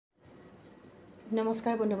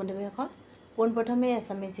নমস্কাৰ বন্ধু বান্ধৱীসকল, পোনপ্ৰথমে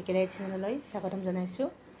Assamese Gk চেনেললৈ স্বাগতম জনাইছোঁ।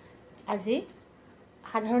 আজি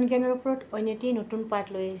সাধাৰণ জ্ঞানৰ ওপৰত অন্য এটি নতুন পাঠ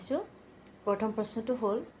লৈ আহিছোঁ। প্ৰথম প্ৰশ্নটো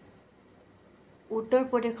হ'ল, উত্তৰ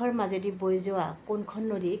প্ৰদেশৰ মাজেদি বৈ যোৱা কোনখন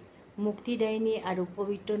নদীক মুক্তিদায়িনী আৰু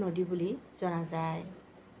পবিত্ৰ নদী বুলি জনা যায়?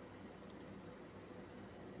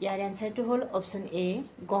 ইয়াৰ এনচাৰটো হ'ল অপশ্যন এ,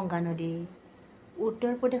 গংগা নদী।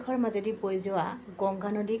 উত্তৰ প্ৰদেশৰ মাজেদি বৈ যোৱা গংগা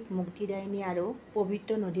নদীক মুক্তিদায়িনী আৰু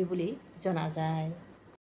পবিত্ৰ নদী বুলি জনা যায়।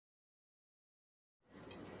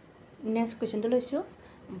 নেক্সট কুৱেশ্যনটো লৈছোঁ,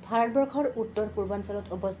 ভাৰতবৰ্ষৰ উত্তৰ পূৰ্বাঞ্চলত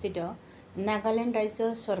অৱস্থিত নাগালেণ্ড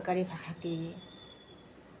ৰাজ্যৰ চৰকাৰী ভাষা কি?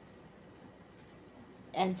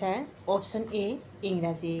 এনচাৰ অপশ্যন এ,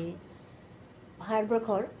 ইংৰাজী।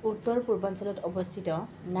 ভাৰতবৰ্ষৰ উত্তৰ পূৰ্বাঞ্চলত অৱস্থিত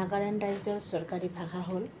নাগালেণ্ড ৰাজ্যৰ চৰকাৰী ভাষা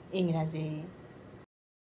হ'ল ইংৰাজী।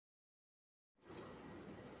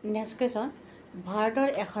 নেক্সট কুৱেশ্যন, ভাৰতৰ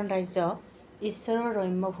এখন ৰাজ্য ঈশ্বৰৰ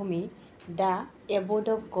ৰম্যভূমি দ্য এবড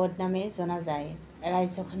অফ গড নামে জনা যায়,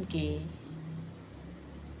 ৰাজ্যখন কি?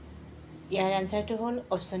 ইয়াৰ এনচাৰটো হ'ল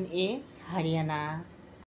অপশ্যন এ, হাৰিয়ানা।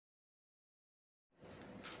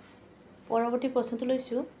 পৰৱৰ্তী প্ৰশ্নটো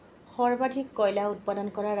লৈছোঁ, সৰ্বাধিক কয়লা উৎপাদন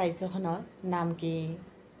কৰা ৰাজ্যখনৰ নাম কি?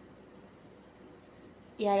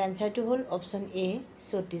 ইয়াৰ এনচাৰটো হ'ল অপশ্যন এ,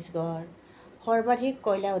 ছত্তীশগড়। সৰ্বাধিক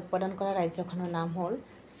কয়লা উৎপাদন কৰা ৰাজ্যখনৰ নাম হ'ল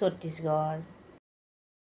ছত্তীশগড়।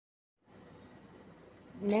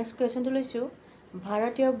 নেক্সট কুৱেশ্যনটো লৈছোঁ,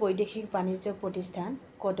 ভাৰতীয় বৈদেশিক বাণিজ্য প্ৰতিষ্ঠান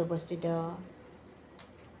ক'ত অৱস্থিত?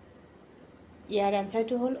 ইয়াৰ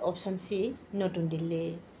এনচাৰটো হ'ল অপশ্যন চি, নতুন দিল্লী।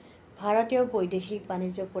 ভাৰতীয় বৈদেশিক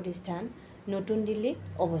বাণিজ্য প্ৰতিষ্ঠান নতুন দিল্লীত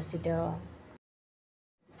অৱস্থিত।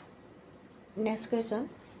 নেক্সট কুৱেশ্যন,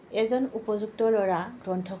 এজন উপযুক্ত ল'ৰা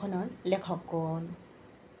গ্ৰন্থখনৰ লেখক কোন?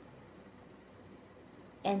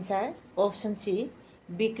 Answer option C,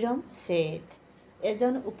 Vikram Seth.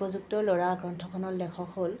 এজন উপযুক্ত ল'ৰা গ্ৰন্থখনৰ লেখক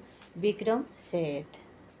হ'ল বিক্ৰম ছেঠ।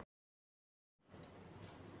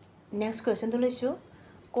 নেক্সট কুৱেশ্যনটো লৈছোঁ,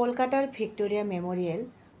 কলকাতাৰ ভিক্টোৰিয়া মেম'ৰিয়েল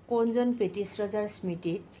কোনজন ব্ৰিটিছ ৰজাৰ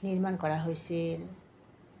স্মৃতিত নিৰ্মাণ কৰা হৈছিল?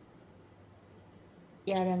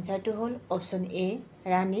 ইয়াৰ এনচাৰটো হ'ল option A,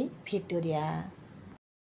 Rani Victoria.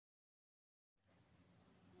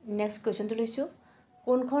 Next কুৱেশ্যনটো লৈছোঁ,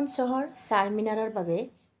 কোনখন চহৰ চাৰমিনাৰৰ বাবে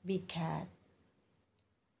বিখ্যাত?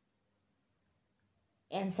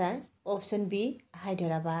 Answer option B,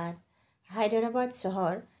 Hyderabad. Hyderabad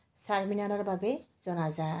চহৰ চাৰমিনাৰৰ বাবে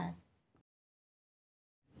জনাজাত।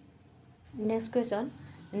 নেক্সট কুৱেশ্যন,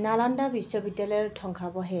 নালন্দা বিশ্ববিদ্যালয়ৰ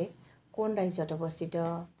ধ্বংসাৱশেষ কোন ৰাজ্যত অৱস্থিত?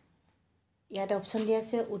 ইয়াত অপশ্যন দিয়া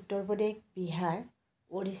আছে উত্তৰ প্ৰদেশ, বিহাৰ,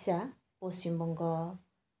 উৰিষ্যা, পশ্চিমবংগ।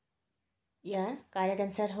 ইয়াৰ কাৰেক্ট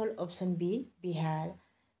এনচাৰ হ'ল অপশ্যন বি, বিহাৰ।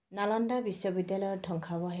 নালন্দা বিশ্ববিদ্যালয়ৰ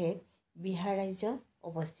ধ্বংসাৱশেষ বিহাৰ ৰাজ্যত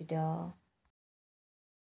অৱস্থিত।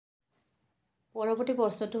 পৰৱৰ্তী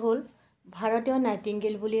প্ৰশ্নটো হ'ল, ভাৰতীয়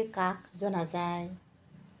নাইটিংগেল বুলি কাক জনা যায়?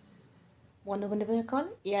 বন্ধু বান্ধৱীসকল,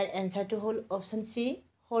 ইয়াৰ এনচাৰটো হ'ল অপশ্যন চি,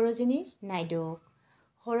 সৰোজিনী নাইডুক।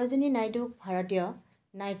 সৰোজিনী নাইডুক ভাৰতীয়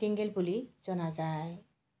নাইটিংগেল বুলি জনা যায়।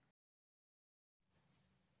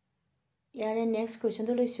 ইয়াৰে নেক্সট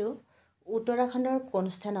কুৱেশ্যনটো লৈছোঁ, উত্তৰাখণ্ডৰ কোন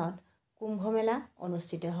স্থানত কুম্ভমেলা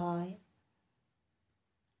অনুষ্ঠিত হয়?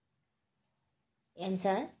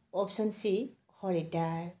 Answer option C,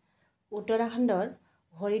 Haridwar. উত্তৰাখণ্ডৰ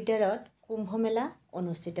হৰিদ্বাৰত কুম্ভমেলা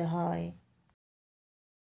অনুষ্ঠিত হয়।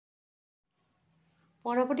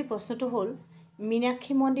 পৰৱৰ্তী প্ৰশ্নটো হ'ল,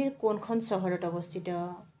 মীনাক্ষী মন্দিৰ কোনখন চহৰত অৱস্থিত?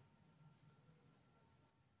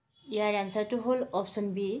 ইয়াৰ এনচাৰটো হ'ল অপশ্যন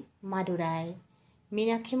বি, মাদুৰাই।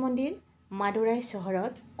 মীনাক্ষী মন্দিৰ মাদুৰাই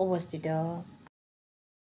চহৰত অৱস্থিত।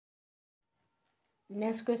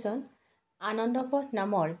 নেক্সট কুৱেশ্যন, আনন্দপথ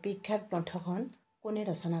নামৰ বিখ্যাত গ্ৰন্থখন কোনে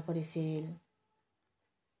ৰচনা কৰিছিল?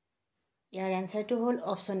 ইয়াৰ এনচাৰটো হ'ল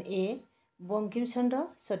অপশ্যন এ, বংকিম চন্দ্ৰ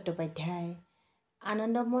চট্টোপাধ্যায়।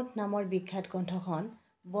 আনন্দমঠ নামৰ বিখ্যাত গ্ৰন্থখন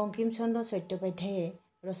বংকিম চন্দ্ৰ চট্টোপাধ্যায়ে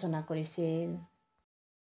ৰচনা কৰিছিল।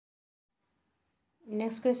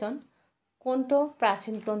 নেক্সট কুৱেশ্যন, কোনটো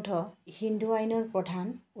প্ৰাচীন গ্ৰন্থ হিন্দু আইনৰ প্ৰধান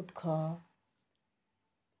উৎস?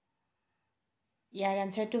 ইয়াৰ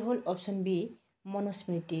এনচাৰটো হ'ল অপশ্যন বি,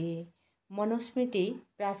 মনুস্মৃতি। মনুস্মৃতি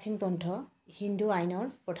প্ৰাচীন গ্ৰন্থ হিন্দু আইনৰ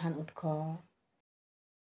প্ৰধান উৎস।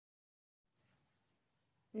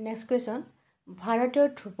 নেক্সট কুৱেশ্যন, ভাৰতীয়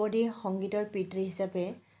ধ্ৰুপদী সংগীতৰ পিতৃ হিচাপে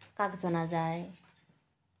কাক জনা যায়?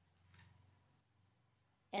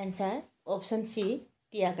 Answer option C,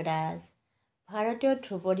 Thyagaraj. ভাৰতীয়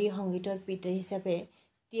ধ্ৰুপদী সংগীতৰ পিতৃ হিচাপে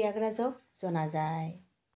ত্যাগৰাজক জনা যায়।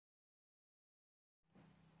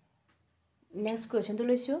 নেক্সট কুৱেশ্যনটো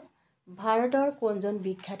লৈছোঁ, ভাৰতৰ কোনজন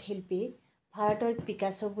বিখ্যাত শিল্পী ভাৰতৰ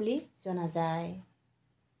পিকাছ' বুলি জনা যায়?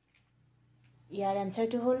 ইয়াৰ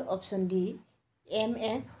এনচাৰটো হ'ল option D, M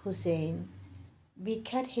F Hussain.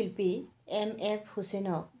 বিখ্যাত শিল্পী M.F.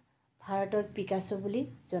 হুছেইনক ভাৰতৰ পিকাছো বুলি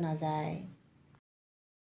জনা যায়।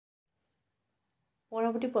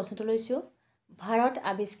 পৰৱৰ্তী প্ৰশ্নটো লৈছোঁ, ভাৰত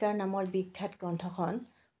আৱিষ্কাৰ নামৰ বিখ্যাত গ্ৰন্থখন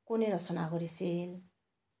কোনে ৰচনা কৰিছিল?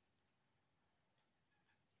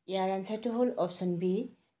 ইয়াৰ এনচাৰটো হ'ল অপশ্যন বি,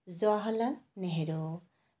 জৱাহৰলাল নেহেৰু।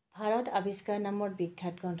 ভাৰত আৱিষ্কাৰ নামৰ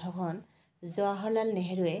বিখ্যাত গ্ৰন্থখন জৱাহৰলাল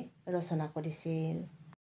নেহেৰুৱে ৰচনা কৰিছিল।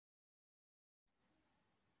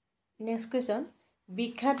 নেক্সট কুৱেশ্যন,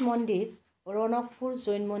 বিখ্যাত মন্দিৰ ৰণকপুৰ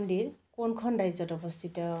জৈন মন্দিৰ কোনখন ৰাজ্যত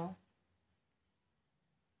অৱস্থিত?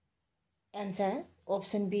 Answer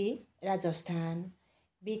option B, Rajasthan.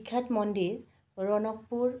 বিখ্যাত মন্দিৰ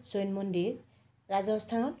ৰণকপুৰ জৈন মন্দিৰ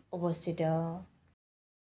ৰাজস্থানত অৱস্থিত।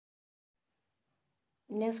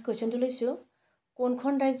 নেক্সট কুৱেশ্যনটো লৈছোঁ,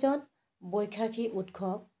 কোনখন ৰাজ্যত বৈশাখী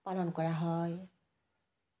উৎসৱ পালন কৰা হয়?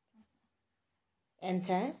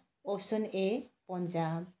 Answer option A,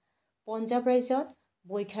 Punjab. Punjab ৰাজ্যত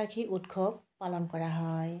বৈশাখী উৎসৱ পালন কৰা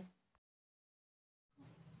হয়।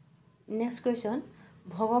 নেক্সট কুৱেশ্যন,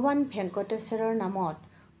 ভগৱান ভেংকটেশ্বৰৰ নামত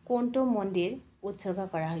কোনটো মন্দিৰ উৎসৰ্গা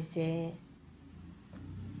কৰা হৈছে?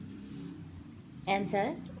 Answer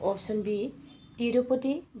option B,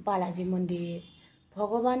 Tirupati Balaji মন্দিৰ।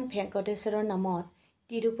 ভগৱান ভেংকটেশ্বৰৰ নামত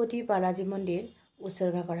তিৰুপতি বালাজী মন্দিৰ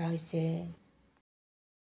উৎসৰ্গা কৰা হৈছে।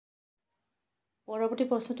 পৰৱৰ্তী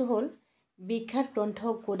প্ৰশ্নটো হ'ল, বিখ্যাত গ্ৰন্থ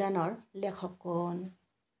গোদানৰ লেখক কোন?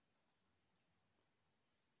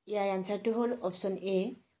 ইয়াৰ এনচাৰটো হ'ল অপশ্যন এ,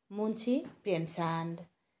 মুন্সী প্ৰেমচান্দ।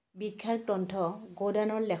 বিখ্যাত গ্ৰন্থ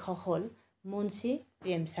গোদানৰ লেখক হ'ল মুন্সী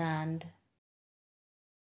প্ৰেমচান্দ।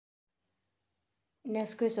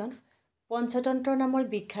 নেক্সট কুৱেশ্যন, পঞ্চতন্ত্ৰ নামৰ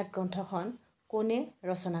বিখ্যাত গ্ৰন্থখন কোনে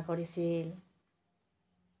ৰচনা কৰিছিল?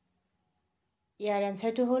 ইয়াৰ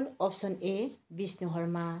এনচাৰটো হ'ল অপশ্যন এ, বিষ্ণু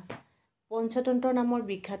শৰ্মা। পঞ্চতন্ত্ৰ নামৰ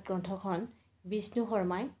বিখ্যাত গ্ৰন্থখন বিষ্ণু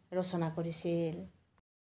শৰ্মাই ৰচনা কৰিছিল।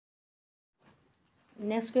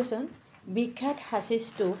 নেক্সট কুৱেশ্যন, বিখ্যাত সাঁচী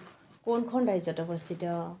স্তূপ কোনখন ৰাজ্যত অৱস্থিত?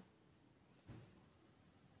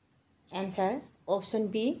 Answer option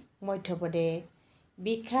B, Madhya Pradesh.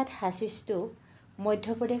 বিখ্যাত সাঁচী স্তূপ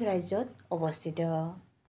মধ্যপ্ৰদেশ ৰাজ্যত অৱস্থিত।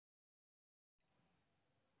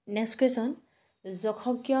 নেক্সট কুৱেশ্যন,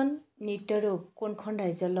 যক্ষগন নৃত্যৰূপ কোনখন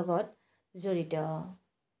ৰাজ্যৰ লগত জড়িত?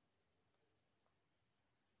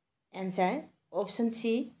 Answer option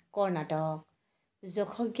C, Karnataka.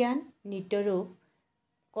 Yakshagana নৃত্যৰূপ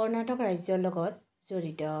Karnataka ৰাজ্যৰ লগত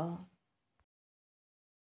জড়িত।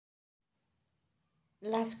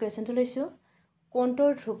 লাষ্ট কুৱেশ্যনটো লৈছোঁ, কোনটো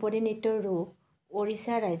ধ্ৰুপদী নৃত্যৰ ৰূপ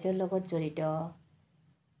ওড়িশা ৰাজ্যৰ লগত জড়িত?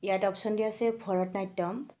 ইয়াত অপশ্যন দিয়া আছে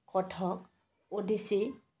ভৰতনাট্যম, কথক, ওডিচি,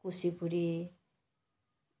 কুচিপুড়ি।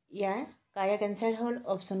 ইয়াৰ কাৰেক্ট এনচাৰ হ'ল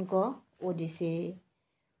অপশ্যন ক, ওডিচি।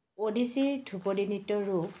 ওডিচি ধ্ৰুপদী নৃত্যৰ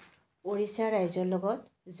ৰূপ ওড়িশা ৰাজ্যৰ লগত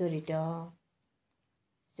জড়িত।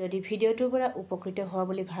 যদি ভিডিঅ'টোৰ পৰা উপকৃত হোৱা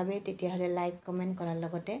বুলি ভাবে তেতিয়াহ'লে লাইক কমেণ্ট কৰাৰ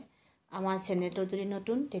লগতে আমাৰ চেনেলটো যদি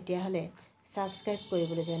নতুন তেতিয়াহ'লে ছাবস্ক্ৰাইব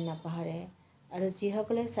কৰিবলৈ যেন নাপাহৰে। আৰু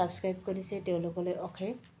যিসকলে ছাবস্ক্ৰাইব কৰিছে তেওঁলোকলৈ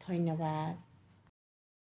অশেষ ধন্যবাদ।